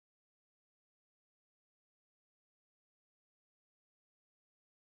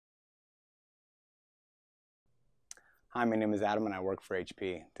Hi, my name is Adam and I work for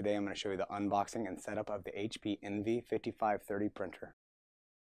HP. Today I'm going to show you the unboxing and setup of the HP Envy 5530 printer.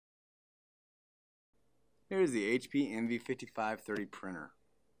 Here's the HP Envy 5530 printer.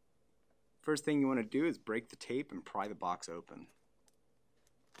 First thing you want to do is break the tape and pry the box open.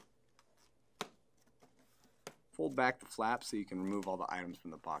 Fold back the flap so you can remove all the items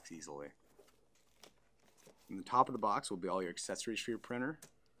from the box easily. On the top of the box will be all your accessories for your printer.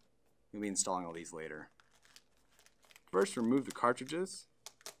 You'll be installing all these later. First, remove the cartridges.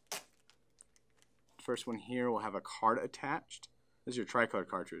 First one here will have a card attached. This is your tricolor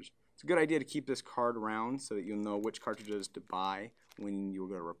cartridge. It's a good idea to keep this card around so that you'll know which cartridges to buy when you're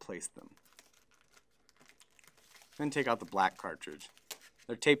going to replace them. Then take out the black cartridge.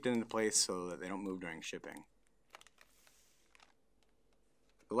 They're taped into place so that they don't move during shipping.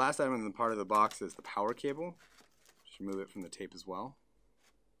 The last item in the part of the box is the power cable. Just remove it from the tape as well.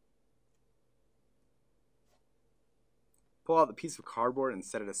 Pull out the piece of cardboard and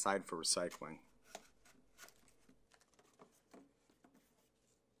set it aside for recycling.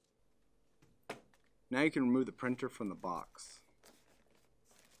 Now you can remove the printer from the box.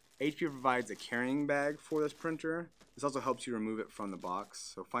 HP provides a carrying bag for this printer. This also helps you remove it from the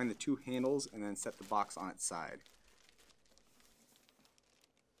box. So find the two handles and then set the box on its side.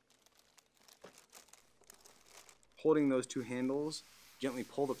 Holding those two handles, gently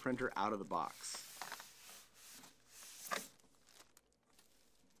pull the printer out of the box.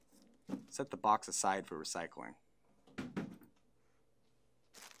 Set the box aside for recycling.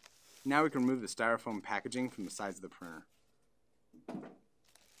 Now we can remove the styrofoam packaging from the sides of the printer.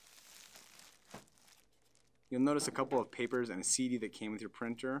 You'll notice a couple of papers and a CD that came with your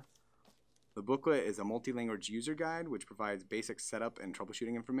printer. The booklet is a multi-language user guide which provides basic setup and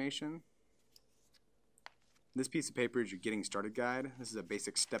troubleshooting information. This piece of paper is your getting started guide. This is a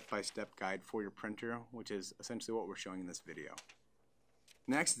basic step-by-step guide for your printer, which is essentially what we're showing in this video.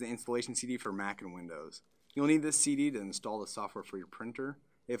 Next is the installation CD for Mac and Windows. You'll need this CD to install the software for your printer.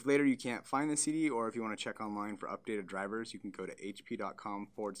 If later you can't find the CD, or if you want to check online for updated drivers, you can go to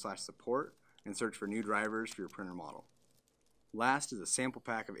hp.com/support and search for new drivers for your printer model. Last is a sample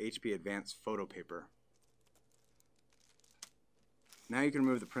pack of HP Advanced photo paper. Now you can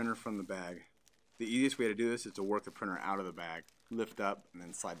remove the printer from the bag. The easiest way to do this is to work the printer out of the bag, lift up, and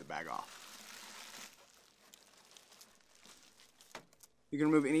then slide the bag off. You can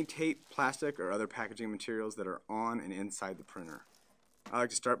remove any tape, plastic, or other packaging materials that are on and inside the printer. I like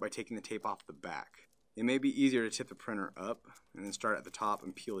to start by taking the tape off the back. It may be easier to tip the printer up and then start at the top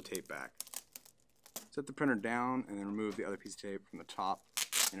and peel the tape back. Set the printer down and then remove the other piece of tape from the top,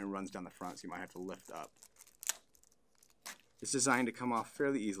 and it runs down the front, so you might have to lift up. It's designed to come off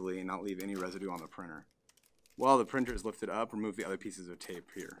fairly easily and not leave any residue on the printer. While the printer is lifted up, remove the other pieces of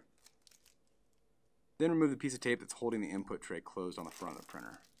tape here. Then remove the piece of tape that's holding the input tray closed on the front of the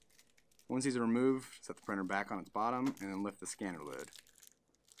printer. Once these are removed, set the printer back on its bottom and then lift the scanner lid.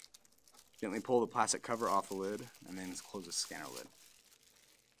 Gently pull the plastic cover off the lid and then close the scanner lid.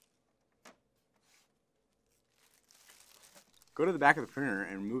 Go to the back of the printer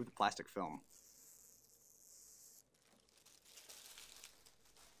and remove the plastic film.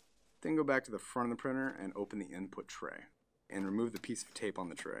 Then go back to the front of the printer and open the input tray and remove the piece of tape on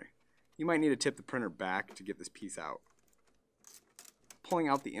the tray. You might need to tip the printer back to get this piece out. Pulling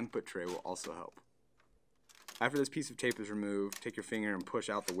out the input tray will also help. After this piece of tape is removed, take your finger and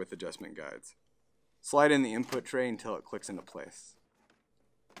push out the width adjustment guides. Slide in the input tray until it clicks into place.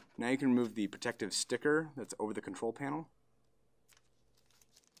 Now you can remove the protective sticker that's over the control panel.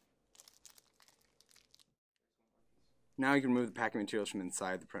 Now you can remove the packing materials from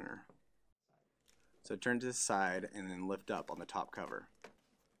inside the printer. So turn to the side and then lift up on the top cover.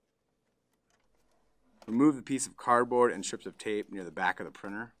 Remove the piece of cardboard and strips of tape near the back of the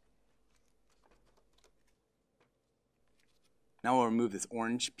printer. Now we'll remove this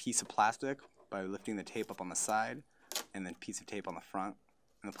orange piece of plastic by lifting the tape up on the side and then piece of tape on the front,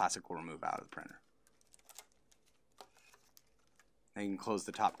 and the plastic will remove out of the printer. Now you can close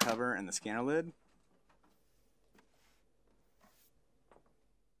the top cover and the scanner lid.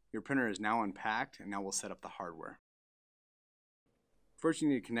 Your printer is now unpacked, and now we'll set up the hardware. First, you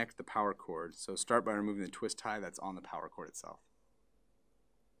need to connect the power cord, so start by removing the twist tie that's on the power cord itself.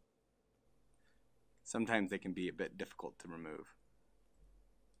 Sometimes they can be a bit difficult to remove.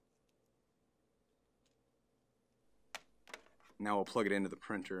 Now we'll plug it into the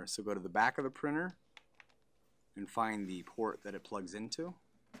printer, so go to the back of the printer and find the port that it plugs into.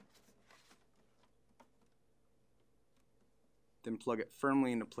 Then plug it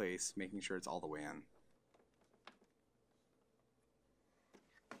firmly into place, making sure it's all the way in.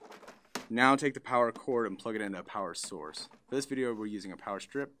 Now take the power cord and plug it into a power source. For this video we're using a power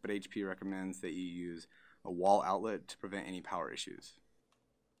strip, but HP recommends that you use a wall outlet to prevent any power issues.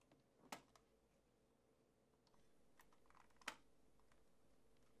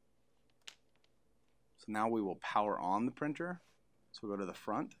 So now we will power on the printer. So we'll go to the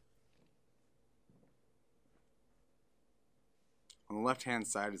front. On the left hand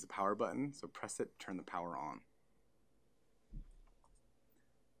side is the power button, so press it to turn the power on.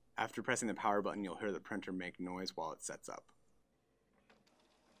 After pressing the power button, you'll hear the printer make noise while it sets up.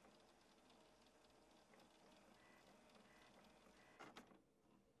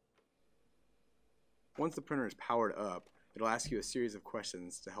 Once the printer is powered up, it'll ask you a series of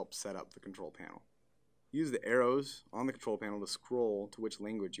questions to help set up the control panel. Use the arrows on the control panel to scroll to which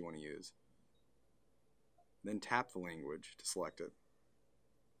language you want to use. Then tap the language to select it.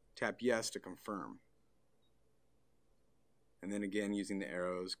 Tap yes to confirm. And then again, using the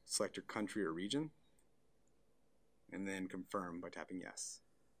arrows, select your country or region, and then confirm by tapping yes.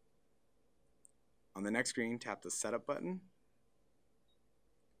 On the next screen, tap the setup button.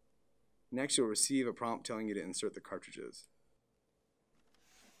 Next, you'll receive a prompt telling you to insert the cartridges.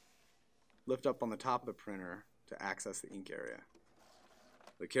 Lift up on the top of the printer to access the ink area.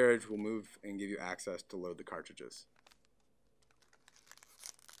 The carriage will move and give you access to load the cartridges.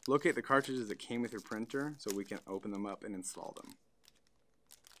 Locate the cartridges that came with your printer so we can open them up and install them.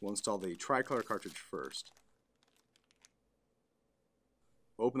 We'll install the tricolor cartridge first.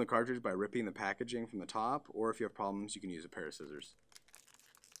 Open the cartridge by ripping the packaging from the top, or if you have problems, you can use a pair of scissors.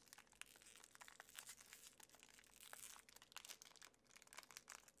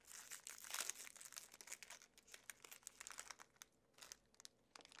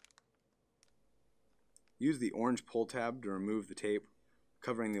 Use the orange pull tab to remove the tape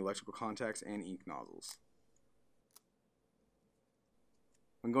covering the electrical contacts and ink nozzles.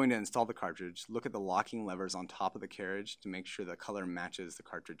 When going to install the cartridge, look at the locking levers on top of the carriage to make sure the color matches the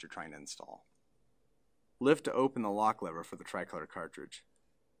cartridge you're trying to install. Lift to open the lock lever for the tricolor cartridge.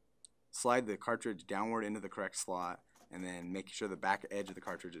 Slide the cartridge downward into the correct slot and then make sure the back edge of the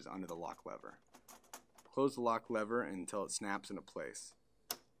cartridge is under the lock lever. Close the lock lever until it snaps into place.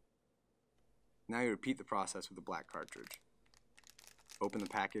 Now you repeat the process with the black cartridge. Open the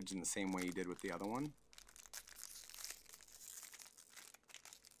package in the same way you did with the other one.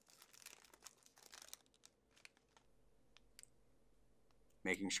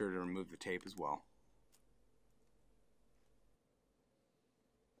 Making sure to remove the tape as well.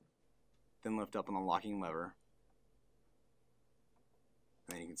 Then lift up on the locking lever.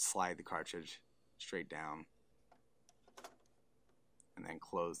 And then you can slide the cartridge straight down. And then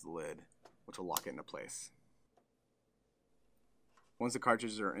close the lid, which will lock it into place. Once the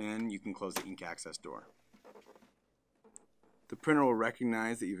cartridges are in, you can close the ink access door. The printer will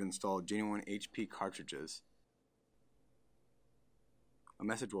recognize that you've installed genuine HP cartridges. A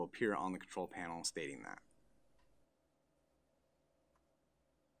message will appear on the control panel stating that.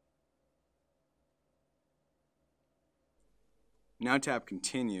 Now tap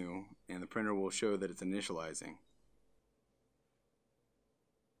Continue, and the printer will show that it's initializing.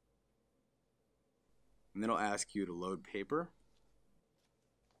 And then it'll ask you to load paper.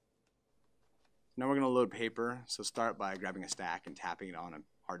 Now we're going to load paper, so start by grabbing a stack and tapping it on a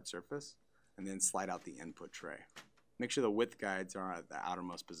hard surface, and then slide out the input tray. Make sure the width guides are at the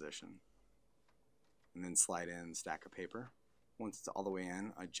outermost position, and then slide in the stack of paper. Once it's all the way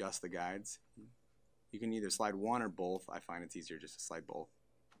in, adjust the guides. You can either slide one or both. I find it's easier just to slide both.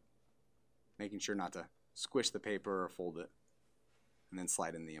 Making sure not to squish the paper or fold it, and then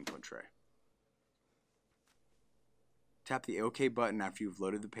slide in the input tray. Tap the OK button after you've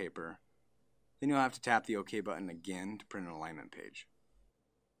loaded the paper. Then you'll have to tap the OK button again to print an alignment page.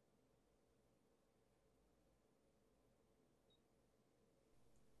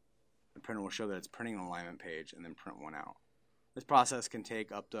 The printer will show that it's printing an alignment page and then print one out. This process can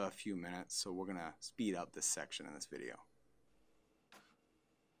take up to a few minutes, so we're going to speed up this section in this video.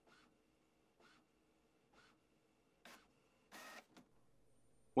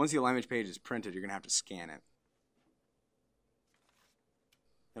 Once the alignment page is printed, you're going to have to scan it.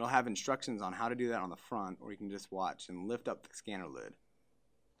 It'll have instructions on how to do that on the front, or you can just watch and lift up the scanner lid.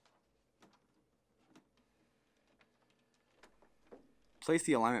 Place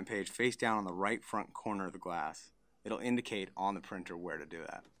the alignment page face down on the right front corner of the glass. It'll indicate on the printer where to do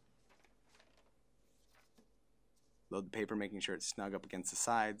that. Load the paper, making sure it's snug up against the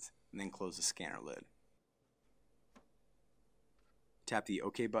sides, and then close the scanner lid. Tap the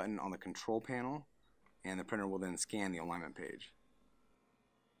OK button on the control panel, and the printer will then scan the alignment page.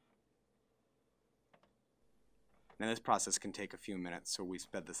 Now this process can take a few minutes, so we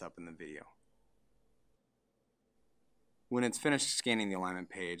sped this up in the video. When it's finished scanning the alignment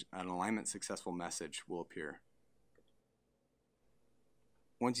page, an alignment successful message will appear.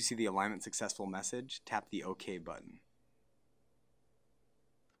 Once you see the alignment successful message, tap the OK button.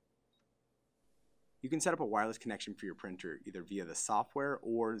 You can set up a wireless connection for your printer either via the software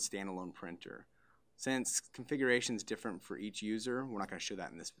or the standalone printer. Since configuration is different for each user, we're not going to show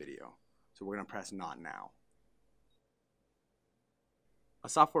that in this video. So we're going to press Not Now. A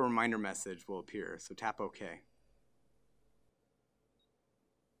software reminder message will appear, so tap OK.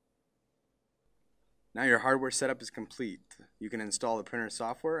 Now your hardware setup is complete. You can install the printer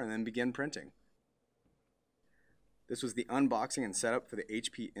software and then begin printing. This was the unboxing and setup for the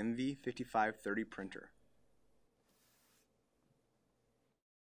HP Envy 5530 printer.